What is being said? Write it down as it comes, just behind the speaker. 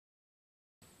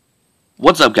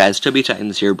What's up, guys? Toby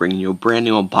Titans here, bringing you a brand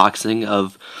new unboxing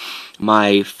of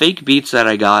my fake Beats that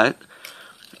I got.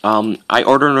 I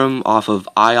ordered them off of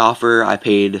ioffer. I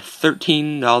paid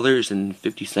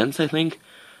 $13.50, I think,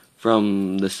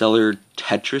 from the seller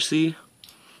Tetrisy.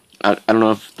 I don't know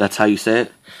if that's how you say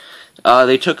it.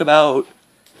 They took about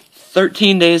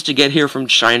 13 days to get here from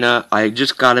China. I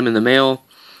just got them in the mail,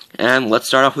 and let's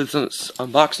start off with some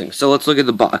unboxing. So let's look at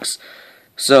the box.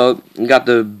 So, you got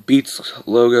the Beats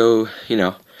logo,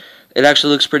 it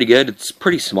actually looks pretty good. It's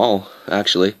pretty small,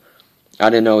 actually. I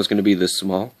didn't know it was going to be this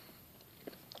small.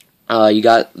 You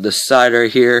got the side right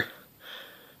here.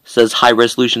 It says high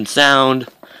resolution sound.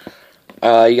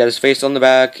 You got his face on the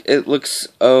back. It looks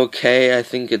okay. I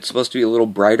think it's supposed to be a little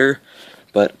brighter,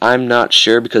 but I'm not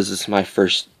sure because this is my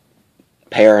first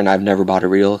pair and I've never bought a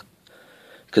real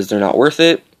because they're not worth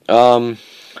it. Yeah,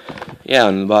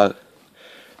 and about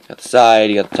got the side,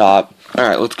 you got the top.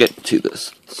 Alright, let's get to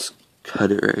this. Let's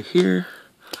cut it right here.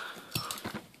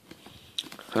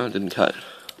 Oh, it didn't cut.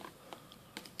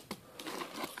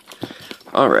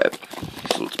 Alright,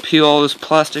 so let's peel all this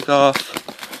plastic off.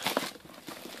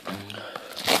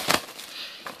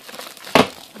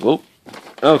 Whoa.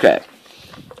 Okay.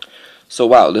 So,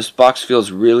 wow, this box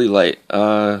feels really light.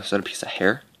 Is that a piece of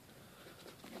hair?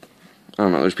 I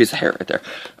don't know, there's a piece of hair right there.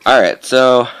 Alright,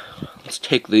 so let's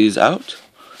take these out.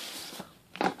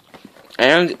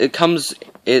 And it comes,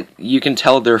 you can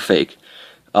tell they're fake.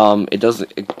 It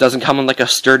doesn't come in like a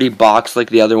sturdy box like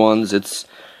the other ones. It's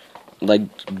like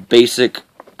basic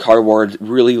cardboard,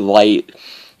 really light.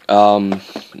 No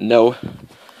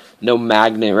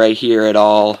magnet right here at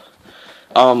all.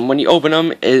 When you open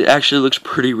them, it actually looks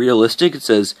pretty realistic. It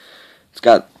says it's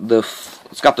got the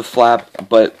flap,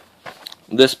 but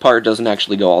this part doesn't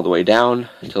actually go all the way down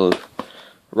until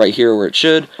right here where it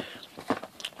should.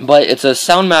 But it says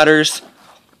Sound Matters.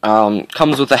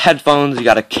 Comes with the headphones. You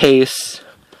got a case.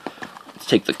 Let's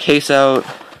take the case out.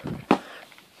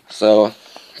 So,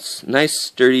 it's a nice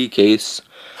sturdy case.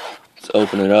 Let's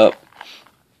open it up.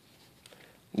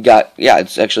 Yeah,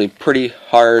 it's actually pretty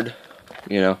hard.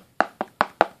 You're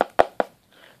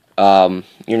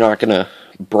not gonna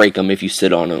break them if you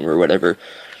sit on them or whatever.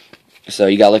 So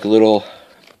you got like a little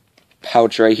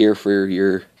pouch right here for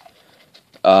your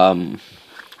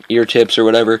ear tips or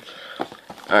whatever.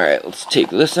 Alright, let's take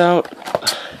this out.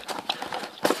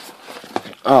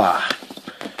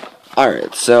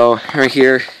 Alright, so right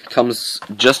here comes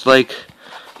just like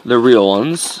the real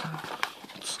ones.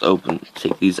 Let's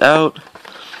take these out.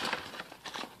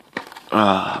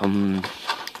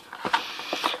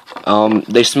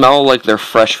 They smell like they're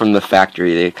fresh from the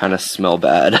factory. They kind of smell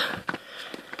bad.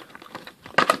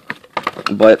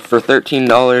 But for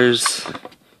 $13,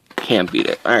 can't beat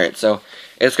it. Alright, so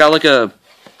it's got like a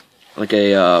what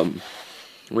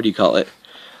do you call it?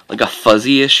 Like a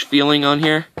fuzzy-ish feeling on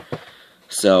here.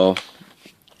 So,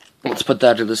 let's put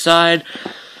that to the side.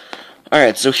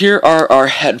 Alright, so here are our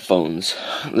headphones.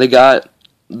 They got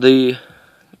the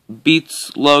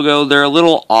Beats logo. They're a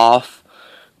little off,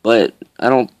 but I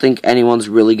don't think anyone's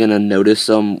really gonna notice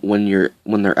them when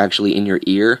they're actually in your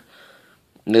ear.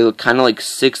 They look kind of like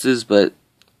sixes, but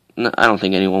I don't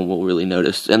think anyone will really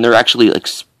notice. And they're actually like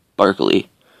sparkly.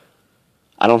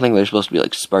 I don't think they're supposed to be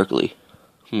like sparkly.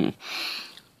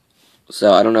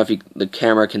 So I don't know if the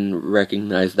camera can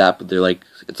recognize that, but they're like,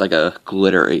 it's like a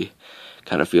glittery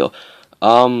kind of feel.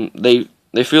 They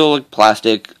feel like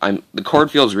plastic. The cord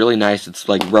feels really nice. It's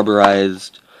like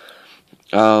rubberized.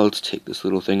 Let's take this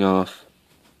little thing off.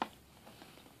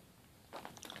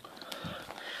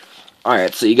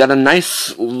 Alright, so you got a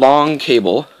nice long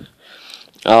cable.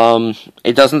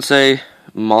 It doesn't say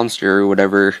Monster or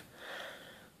whatever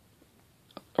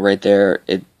right there.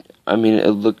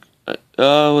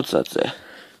 What's that say?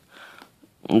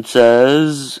 It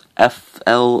says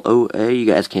FLOA. You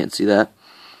guys can't see that.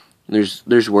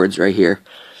 There's words right here.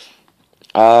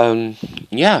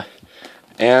 Yeah.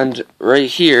 And right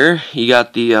here, you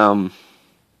got the,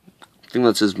 thing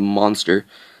that says Monster.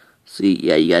 See,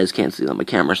 yeah, you guys can't see that. My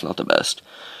camera's not the best.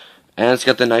 And it's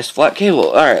got the nice flat cable.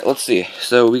 Alright, let's see.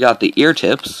 So, we got the ear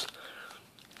tips.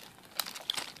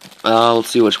 Let's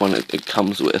see which one it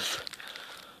comes with.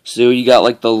 So, you got,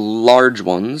 like, the large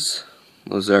ones.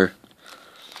 Those are...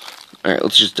 Alright,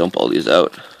 let's just dump all these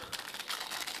out.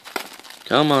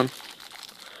 Come on.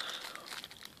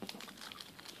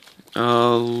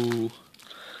 Oh...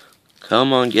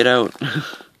 Come on, get out.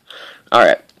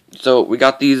 Alright, so we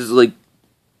got these, like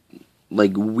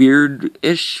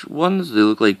weird-ish ones. They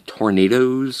look like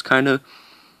tornadoes, kind of.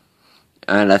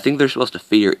 And I think they're supposed to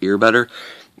fit your ear better.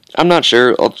 I'm not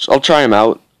sure. I'll try them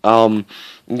out. You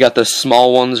got the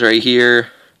small ones right here.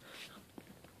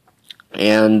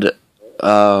 and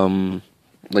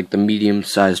like the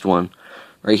medium-sized one.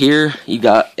 Right here, you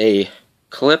got a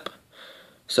clip,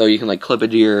 so you can like clip it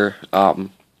to your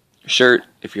shirt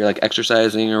if you're like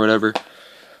exercising or whatever.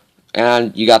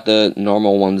 And you got the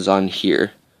normal ones on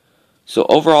here. So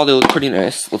overall, they look pretty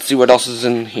nice. Let's see what else is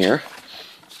in here.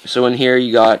 So in here,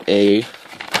 you got a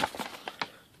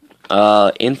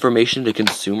information to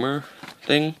consumer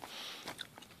thing.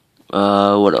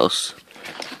 What else?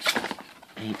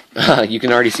 You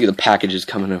can already see the packages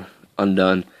coming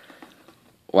undone.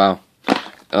 Wow.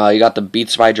 You got the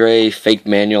Beats by Dre fake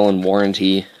manual and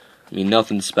warranty. I mean,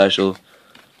 nothing special.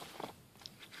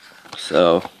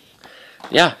 So,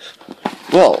 yeah.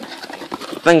 Well,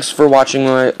 thanks for watching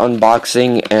my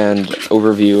unboxing and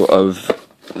overview of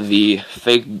the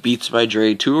fake Beats by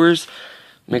Dre tours.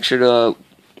 Make sure to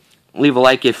leave a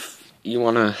like if you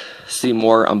want to see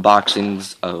more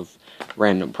unboxings of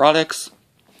random products.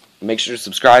 Make sure to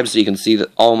subscribe so you can see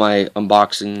all my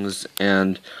unboxings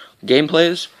and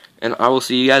gameplays. And I will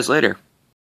see you guys later.